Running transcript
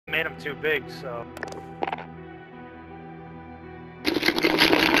him too big, so...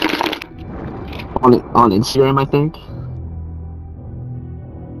 On Instagram, I think.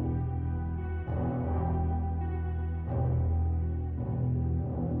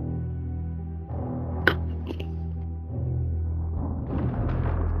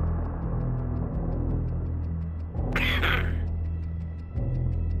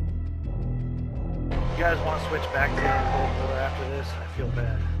 You guys want to switch back to Cold War after this? I feel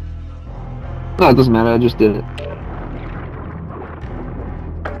bad. No, it doesn't matter. I just did it.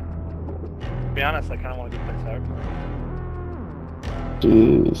 To be honest, I kind of want to get this out.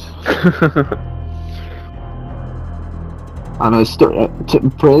 Jeez. I don't know.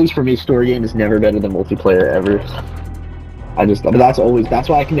 At least for me, story game is never better than multiplayer ever. But that's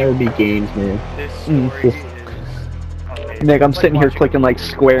why I can never beat games, man. This story is... Okay, Nick, I'm sitting here clicking like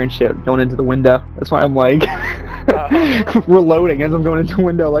square and shit, going into the window. That's why I'm like reloading as I'm going into the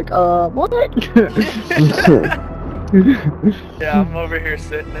window, like, what? Yeah, I'm over here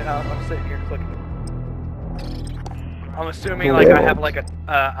sitting. I'm sitting here clicking. I'm assuming like I have like a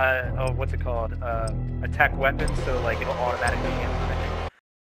what's it called? Attack weapon, so like it'll automatically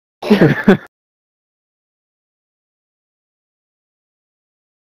answer.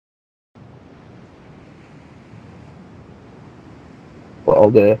 All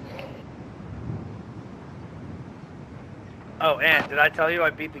day. Oh, and did I tell you I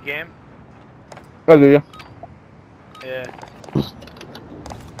beat the game? Oh, do you? Yeah.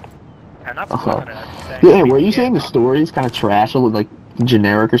 I'm not I'm just saying. Yeah, were you saying the story is kind of trash, or like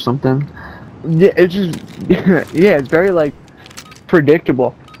generic or something? Yeah, it's just yeah, it's very like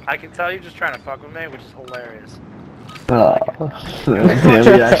predictable. I can tell you're just trying to fuck with me, which is hilarious. Yeah,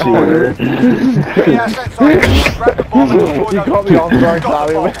 we actually were. You caught me off guard,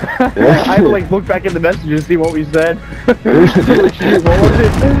 Tommy. I had to like look back in the messages and see what we said. What was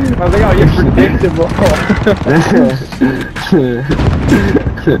it? I was like, oh, you're predictable.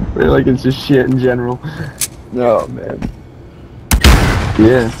 We're like, it's just shit in general. Oh, man.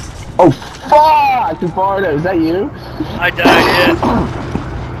 Yeah. Oh, fuck! Bardo, is that you? I died, yeah.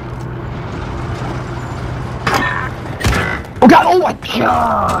 Oh god, oh my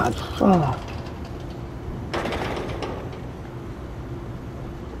god! Fuck.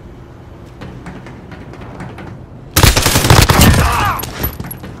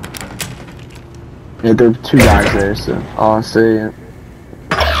 Yeah, there are two guys there, so honestly,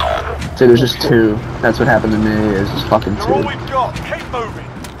 say there's just two. That's what happened to me, is just fucking two. All we've got, keep moving.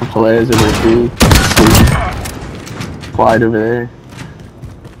 Players over B. Quiet over there.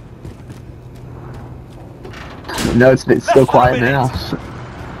 No, it's still quiet now.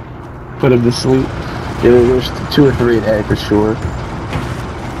 Put him to sleep. Yeah, there's 2 or 3 at A for sure.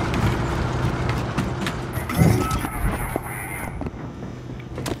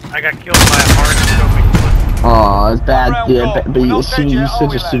 I got killed by a hard scoping bullet. Aw, it's bad. Yeah, but you said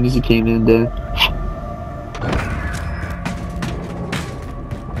as soon as you came in, dude.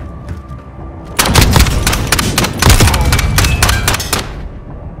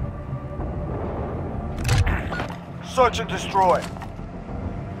 Search and destroy.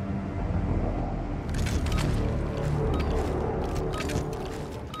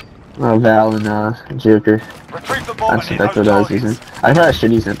 Oh, Val and Joker. Retrieve the bomb and hit That's those what I was targets. using. I probably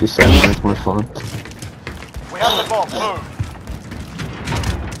should use empty 7, that's more fun. We have the bomb, move.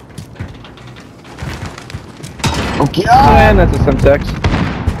 Oh god! And that's a Semtex.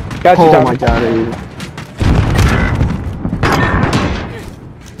 Got you, Oh Tommy. my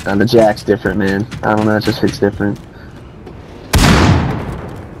god, the Jack's different, man. I don't know, it just hits different.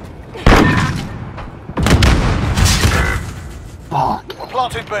 Fuck. We're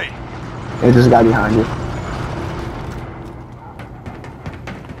planting B. There's this guy behind you.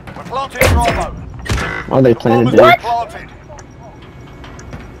 We're planting Bravo. Oh, they planted Bombers there. planted.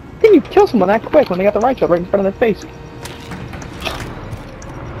 Can you kill someone that quick when they got the right shot right in front of their face?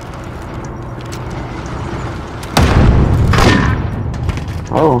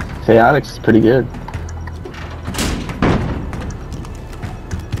 Oh, Chaotix is pretty good.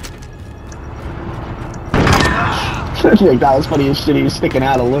 Like, that was funny as shit, he was sticking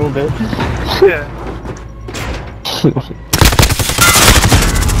out a little bit. Yeah.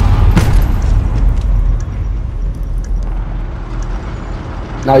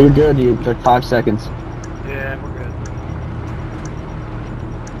 No, you're good, you took 5 seconds. Yeah, we're good.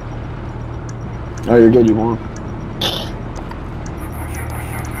 Oh, you're good, you won.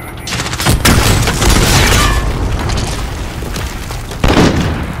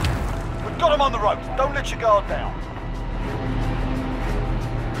 We've got them on the ropes. Don't let your guard down.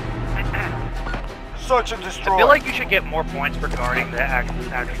 Search and I destroy. feel like you should get more points for guarding the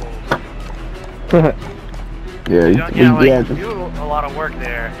actual. Yeah, You don't, yeah, like, yeah. you do a lot of work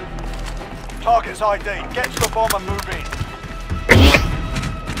there. Target's ID. Get to the bomb and move in.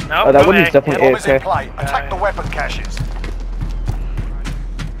 Nope, Oh, that go one is back. definitely Bomb is in AFK. play. Attack the weapon caches.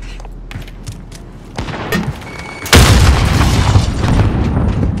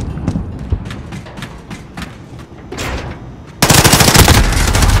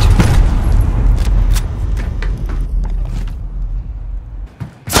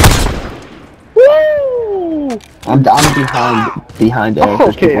 Woo! I'm behind Eric. Oh,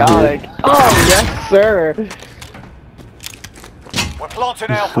 There's people here. chaotic. Oh, yes, sir. We're planting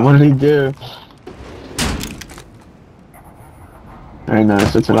Alpha. What did he do? Very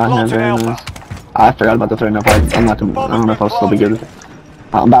nice. That's what I have. Very nice. I forgot about the third enough. I'm not gonna. I don't know if I'll still be good.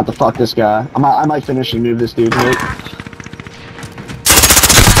 I'm about to fuck this guy. I might finish and move this dude. Right?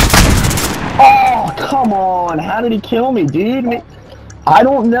 Oh, come on! How did he kill me, dude? I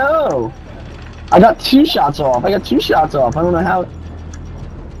don't know. I got 2 shots off. I don't know how.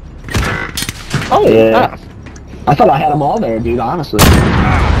 Oh yeah. I thought I had them all there, dude. Honestly.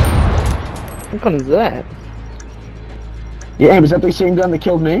 What gun is that? Yeah, was that the same gun that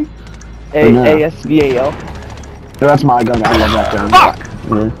killed me? ASVAL. No, that's my gun. I love that gun. Fuck!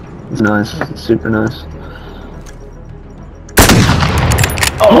 Yeah, it's nice. It's super nice.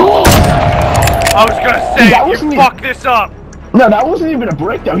 Oh! I was gonna say, That you wasn't fuck this up! No, that wasn't even a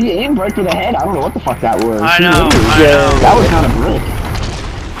brick though. He aimed right to the head. I don't know what the fuck that was. I He know, literally- I know. That was not a brick.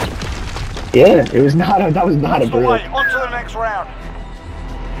 Yeah, it was not. That was not a That's the way. brick. On to the next round.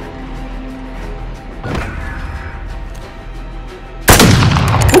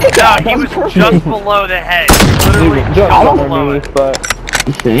 Look at No, that. he That was was perfect. just below the head. Literally Just just over below me, it. but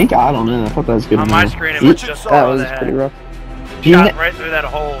You think? I don't know. I thought that was good. On my screen, it He- was just that below was the pretty head. rough. Shot right through that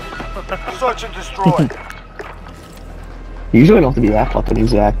hole. Search and destroy. You usually don't have to be that fucking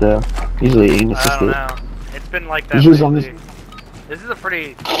exact though. Usually aim I assisted. don't know. It's been like that Usually as long lately. This is a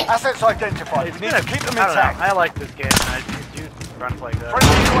pretty... Assets identified. It's We been need a, to keep them I don't know. intact. I like this game. I do run like that.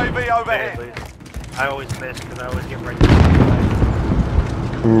 Friendly UAV At overhead. least. I always miss because I always get right to the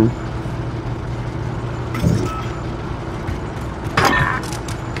Mm.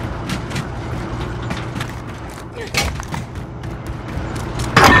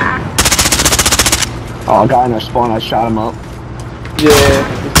 Oh, a guy in our spawn. I shot him up. Yeah.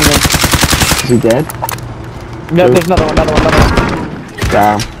 Is he dead? No, there's another one.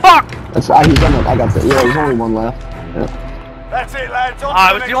 Damn. Fuck! That's, he's on the, I got the. Yeah, there's only one left. Yeah. That's it, lads. On to I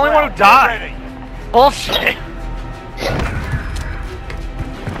the was the next only one who round. Get died. ready. Bullshit!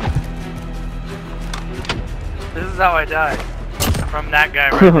 This is how I died. From that guy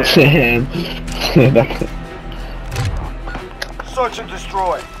right there. Damn. Search and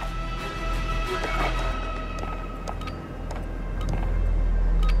destroy.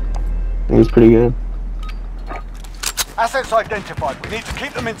 It was pretty good. Assets identified. We need to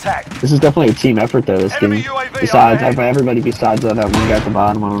keep them intact. This is definitely a team effort though, this Enemy game. UAV Besides, overhead. everybody besides that one guy at the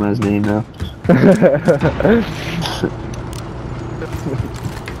bottom, I don't know his name though.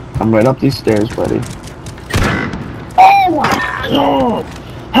 I'm right up these stairs, buddy. Oh my god!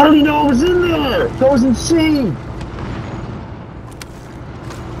 How did he know I was in there? That was insane!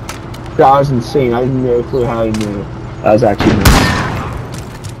 That was insane. I had no clue how he knew. That was actually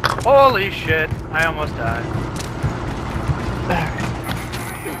nice. Holy shit, I almost died.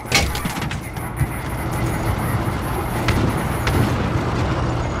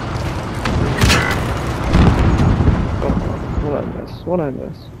 What I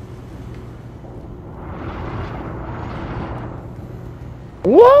miss?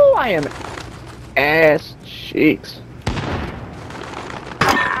 Whoa, I am ass cheeks.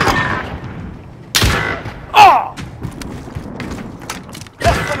 Oh!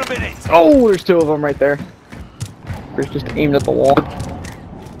 Less than a minute. Oh, there's 2 of them right there. Chris just aimed at the wall.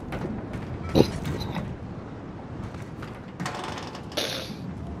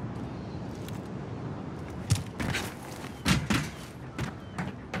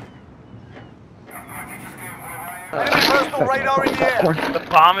 Enemy personal radar in the air. The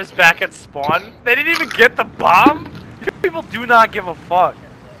bomb is back at spawn? They didn't even get the bomb? People do not give a fuck.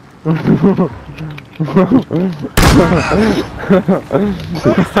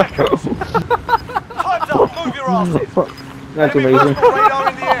 Time's up. Move your asses. That's Enemy amazing. personal radar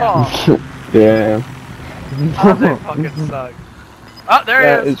in the air. Oh, Yeah. oh, they fucking suck. Oh, there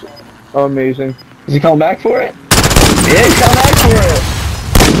That he is. is amazing. Is he coming back for it? Yeah, he's coming back for it!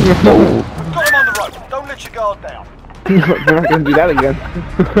 Got him on the rope. Don't let your guard down. We're not gonna do that again.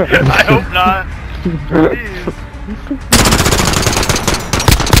 I hope not. Please.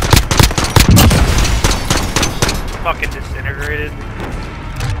 fucking disintegrated.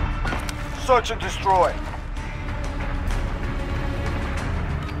 Search and destroy.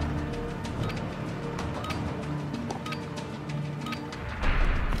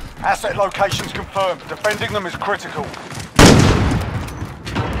 Asset locations confirmed. Defending them is critical.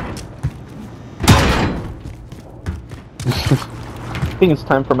 I think it's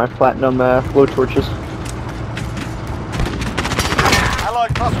time for my platinum blow torches.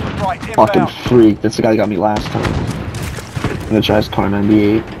 Allied cluster strike Fucking inbound. freak. That's the guy that got me last time. I'm gonna try his car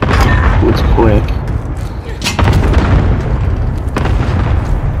 98. Ooh, it's quick.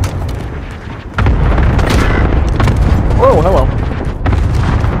 Oh, hello.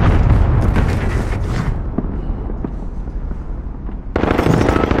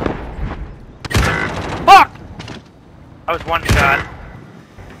 Fuck! I was one shot.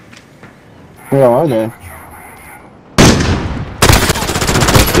 Where are they?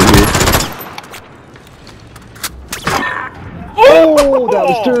 Oh, that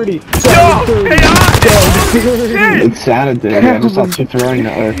was dirty. That was dirty. That was dirty. It sounded dirty. I just thought you throwing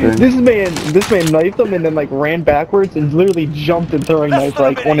that weapon. This man knifed him and then like ran backwards and literally jumped and throwing knife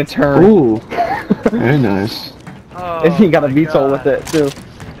like on a turn. Ooh, very nice. Oh, And he got a my VTOL God. with it too.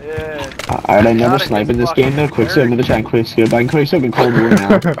 Yeah. Alright, I never snipe in this game though. Quick scope, I'm gonna try and quick scope. I can quick scope in Cold War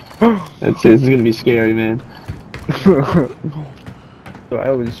now. That's it. This is gonna be scary, man. So I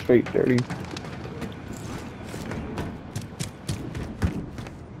was straight dirty.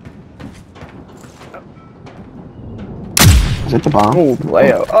 Is that the bomb? Oh,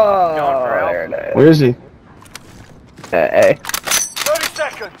 Leo. Oh, Going for there it is. Where is he? A. 30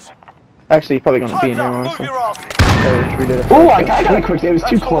 seconds. Actually, he's probably gonna be in Time's there, up. Move honestly. your asses. Oh, I got a quick scope. It was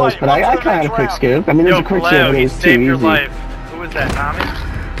too close, but I kinda had a quick scope. I mean, it was Yo, a quick Kaleo, scope, but it you was too saved your easy. life. Who was that, Tommy?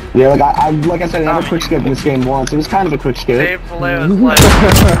 Yeah, like I said, I never quick scope in this game once. It was kind of a quick scope. Saved Kaleo's life.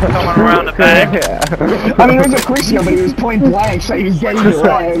 Coming around the back. Yeah. I mean, it was a quick scope, but it was point blank, so he was getting it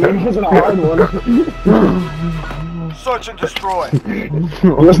away. I mean, it wasn't a hard one. Search and destroy. It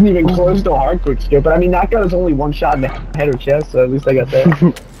wasn't even close to a hard quick scope, but I mean, that guy was only one shot in the head or chest, so at least I got that.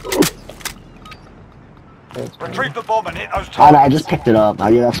 Retrieve the bomb and hit those I targets. just picked it up.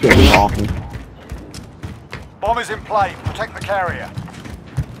 Yeah, that's good. It's awful. Bomb is in play. Protect the carrier.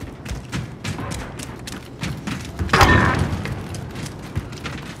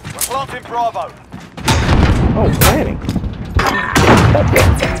 We're planting Bravo. Oh, planning.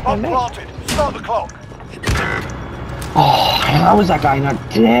 Bomb planted. Start the clock. Oh, how was that guy not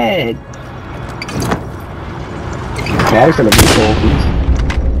dead? Yeah, I just had a big goal.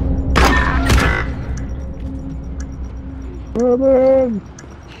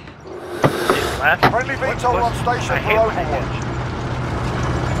 Left. Friendly VTOL on station I for hate when I overwatch.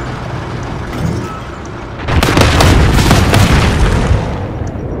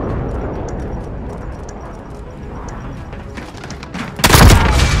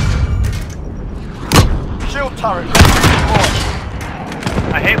 Shield turret ready to deploy.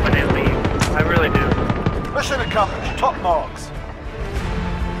 I hate when they leave. I really do. Mission accomplished. Top marks.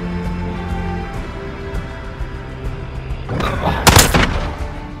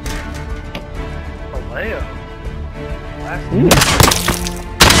 Kaleo.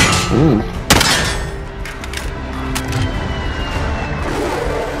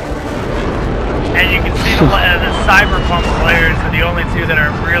 And you can see the Cyberpunk players are the only two that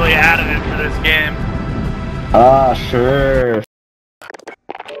are really out of it for this game. Ah, sure.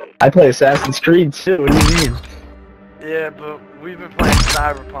 I play Assassin's Creed too. What do you mean? Yeah, but we've been playing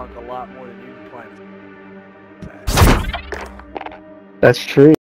Cyberpunk a lot more than you've been playing. That's true.